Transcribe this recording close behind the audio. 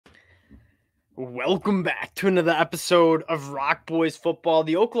Welcome back to another episode of Rock Boys Football.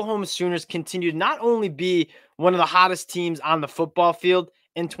 The Oklahoma Sooners continue to not only be one of the hottest teams on the football field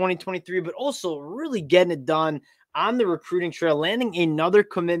in 2023, but also really getting it done on the recruiting trail, landing another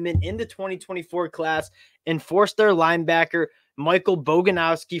commitment in the 2024 class and four-star linebacker Michael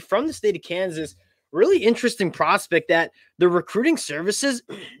Boganowski from the state of Kansas. Really interesting prospect that the recruiting services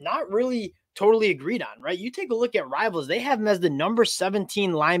not really totally agreed on, right? You take a look at Rivals. They have him as the number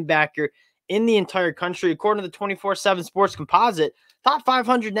 17 linebacker in the entire country, according to the 24/7 Sports Composite, top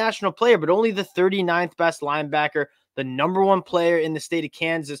 500 national player, but only the 39th best linebacker, the number one player in the state of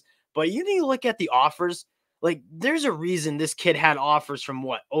Kansas. But you need to look at the offers. Like, there's a reason this kid had offers from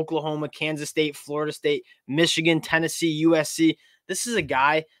Oklahoma, Kansas State, Florida State, Michigan, Tennessee, USC. This is a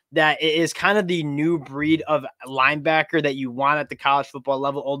guy that is kind of the new breed of linebacker that you want at the college football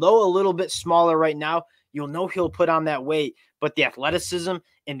level. Although a little bit smaller right now, you'll know he'll put on that weight, but the athleticism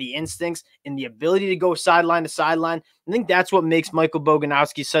and the instincts and the ability to go sideline to sideline, I think that's what makes Michael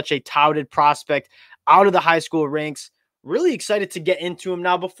Boganowski such a touted prospect out of the high school ranks. Really excited to get into him.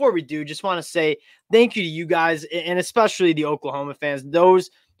 Now, before we do, just want to say thank you to you guys, and especially the Oklahoma fans. Those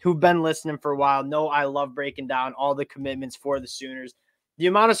who've been listening for a while know I love breaking down all the commitments for the Sooners. The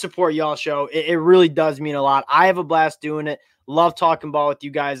amount of support y'all show, it really does mean a lot. I have a blast doing it. Love talking ball with you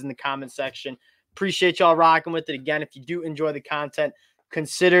guys in the comment section. Appreciate y'all rocking with it. Again, if you do enjoy the content,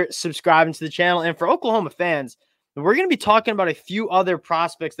 consider subscribing to the channel. And for Oklahoma fans, we're going to be talking about a few other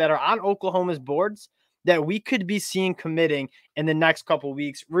prospects that are on Oklahoma's boards that we could be seeing committing in the next couple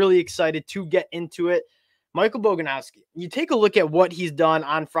weeks. Really excited to get into it. Michael Boganowski, you take a look at what he's done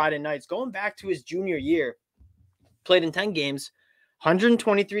on Friday nights, going back to his junior year, played in 10 games,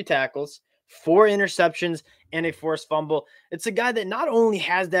 123 tackles, 4 interceptions, and a forced fumble. It's a guy that not only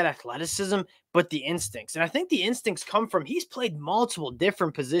has that athleticism, but the instincts. And I think the instincts come from he's played multiple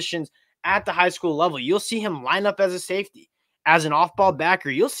different positions at the high school level. You'll see him line up as a safety, as an off-ball backer.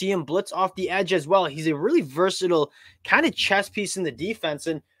 You'll see him blitz off the edge as well. He's a really versatile kind of chess piece in the defense.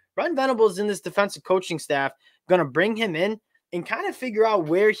 And Brent Venables in this defensive coaching staff going to bring him in and kind of figure out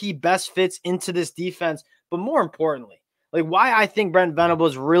where he best fits into this defense. But more importantly, like why I think Brent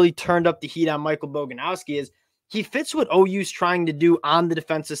Venables really turned up the heat on Michael Boganowski is he fits what OU's trying to do on the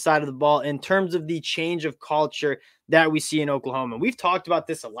defensive side of the ball in terms of the change of culture that we see in Oklahoma. We've talked about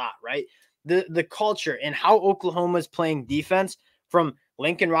this a lot, right? The culture and how Oklahoma is playing defense from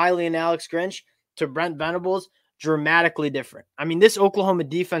Lincoln Riley and Alex Grinch to Brent Venables, dramatically different. I mean, this Oklahoma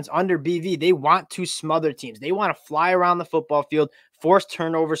defense under BV, they want to smother teams. They want to fly around the football field, force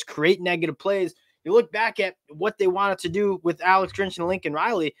turnovers, create negative plays. You look back at what they wanted to do with Alex Grinch and Lincoln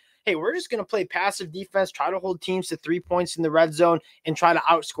Riley. Hey, we're just going to play passive defense, try to hold teams to 3 points in the red zone, and try to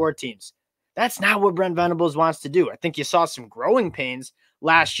outscore teams. That's not what Brent Venables wants to do. I think you saw some growing pains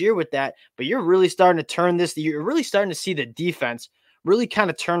last year with that, but you're really starting to turn this. You're really starting to see the defense really kind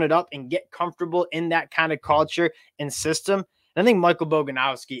of turn it up and get comfortable in that kind of culture and system. And I think Michael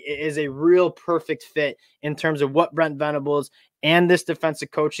Boganowski is a real perfect fit in terms of what Brent Venables and this defensive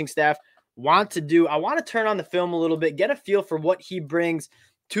coaching staff want to do. I want to turn on the film a little bit, get a feel for what he brings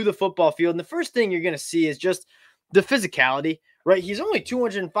to the football field. And the first thing you're going to see is just the physicality, right? He's only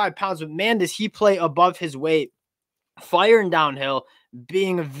 205 pounds, but man, does he play above his weight, firing downhill,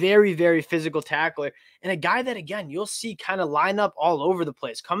 being a very, very physical tackler, and a guy that, again, you'll see kind of line up all over the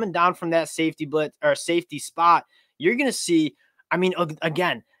place, coming down from that safety blitz or safety spot. You're going to see, I mean,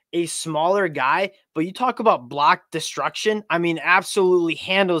 again, a smaller guy, but you talk about block destruction. I mean, absolutely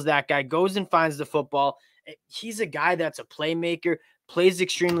handles that guy, goes and finds the football. He's a guy that's a playmaker, plays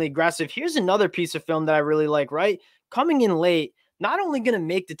extremely aggressive. Here's another piece of film that I really like, right? Coming in late, not only going to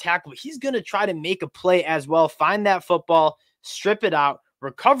make the tackle, but he's going to try to make a play as well, find that football, strip it out,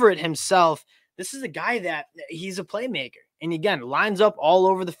 recover it himself. This is a guy that he's a playmaker. And again, lines up all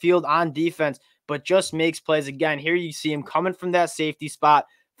over the field on defense, but just makes plays. Again, here you see him coming from that safety spot,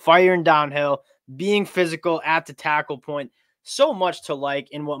 firing downhill, being physical at the tackle point. So much to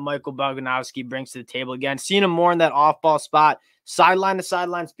like in what Michael Boganowski brings to the table. Again, seeing him more in that off-ball spot, sideline to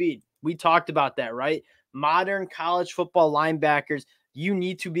sideline speed. We talked about that, right? Modern college football linebackers, you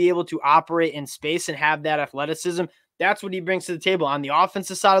need to be able to operate in space and have that athleticism. That's what he brings to the table. On the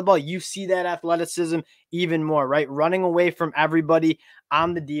offensive side of the ball, you see that athleticism even more, right? Running away from everybody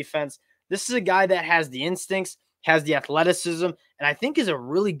on the defense. This is a guy that has the instincts, has the athleticism, and I think is a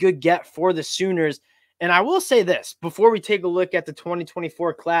really good get for the Sooners. And I will say this, before we take a look at the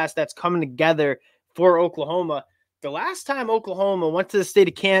 2024 class that's coming together for Oklahoma, the last time Oklahoma went to the state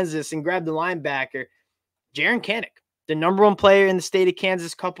of Kansas and grabbed the linebacker, Jaron Kanik, the number one player in the state of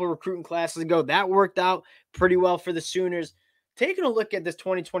Kansas a couple of recruiting classes ago, that worked out pretty well for the Sooners. taking a look at this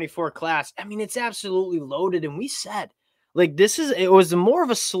 2024 class, I mean, it's absolutely loaded. And we said, like, it was more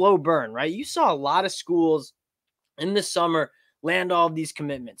of a slow burn, right? You saw a lot of schools in the summer land all of these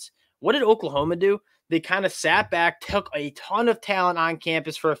commitments. What did Oklahoma do? They kind of sat back, took a ton of talent on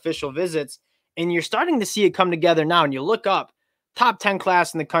campus for official visits, and you're starting to see it come together now. And you look up, top 10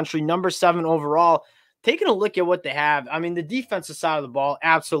 class in the country, number 7 overall. Taking a look at what they have, I mean, the defensive side of the ball,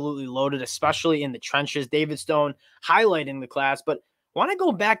 absolutely loaded, especially in the trenches. David Stone highlighting the class. But I want to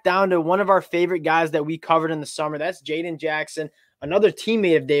go back down to one of our favorite guys that we covered in the summer. That's Jaden Jackson, another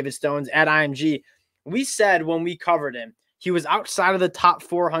teammate of David Stone's at IMG. We said when we covered him, he was outside of the top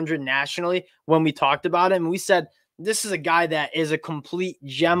 400 nationally when we talked about him. We said, this is a guy that is a complete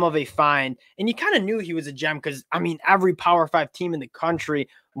gem of a find. And you kind of knew he was a gem because, I mean, every Power 5 team in the country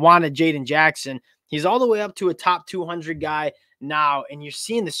wanted Jaden Jackson. He's all the way up to a top 200 guy now. And you're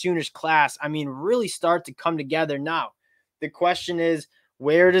seeing the Sooners class, I mean, really start to come together now. The question is,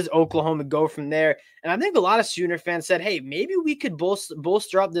 where does Oklahoma go from there? And I think a lot of Sooner fans said, hey, maybe we could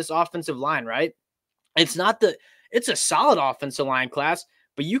bolster up this offensive line, right? It's a solid offensive line class,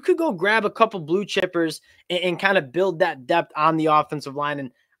 but you could go grab a couple blue chippers and kind of build that depth on the offensive line.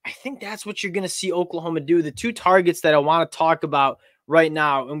 And I think that's what you're going to see Oklahoma do. The two targets that I want to talk about right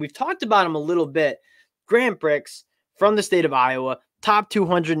now, and we've talked about them a little bit. Grant Brix from the state of Iowa, top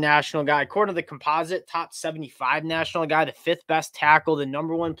 200 national guy, according to the composite, top 75 national guy, the 5th best tackle, the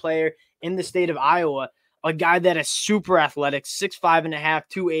number 1 player in the state of Iowa, a guy that is super athletic, 6'5.5",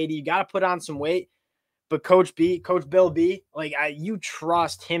 280. You got to put on some weight. But Coach Bill B, you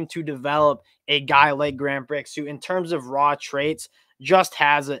trust him to develop a guy like Grant Brix, who in terms of raw traits just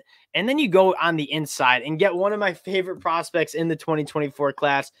has it. And then you go on the inside and get one of my favorite prospects in the 2024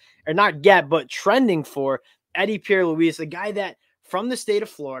 class, or not get, but trending for, Eddie Pierre-Louis, a guy that from the state of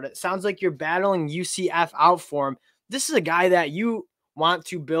Florida, it sounds like you're battling UCF out for him. This is a guy that you want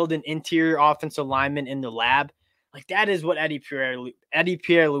to build an interior offensive lineman in the lab. Like, that is what Eddie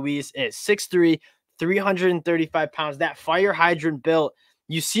Pierre-Louis is. 6'3", 335 pounds, that fire hydrant built.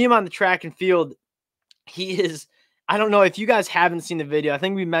 You see him on the track and field. He is, I don't know if you guys haven't seen the video. I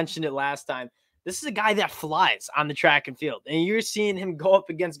think we mentioned it last time. This is a guy that flies on the track and field. And you're seeing him go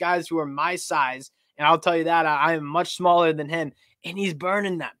up against guys who are my size. And I'll tell you that I am much smaller than him. And he's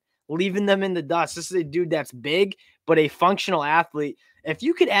burning them, leaving them in the dust. This is a dude that's big, but a functional athlete. If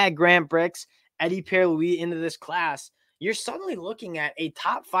you could add Grant Brix, Eddie Pierre-Louis into this class, you're suddenly looking at a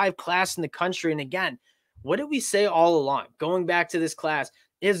top 5 class in the country. And again, what did we say all along? Going back to this class,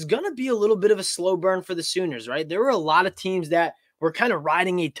 it's going to be a little bit of a slow burn for the Sooners, right? There were a lot of teams that were kind of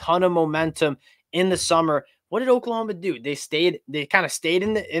riding a ton of momentum in the summer. What did Oklahoma do? They kind of stayed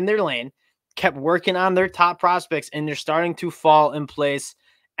in their lane, kept working on their top prospects, and they're starting to fall in place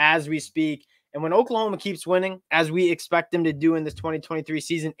as we speak. And when Oklahoma keeps winning, as we expect them to do in this 2023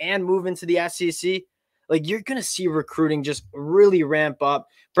 season and move into the SEC, you're going to see recruiting just really ramp up.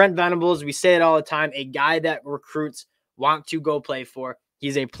 Brent Venables, we say it all the time, a guy that recruits want to go play for.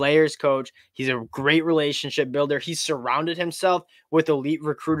 He's a player's coach. He's a great relationship builder. He's surrounded himself with elite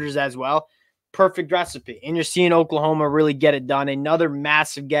recruiters as well. Perfect recipe. And you're seeing Oklahoma really get it done. Another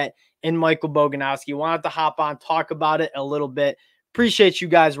massive get in Michael Boganowski. Wanted to hop on, talk about it a little bit. Appreciate you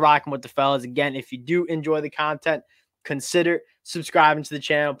guys rocking with the fellas. Again, if you do enjoy the content, consider subscribing to the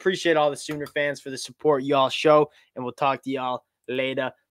channel. Appreciate all the Sooner fans for the support y'all show, and we'll talk to y'all later.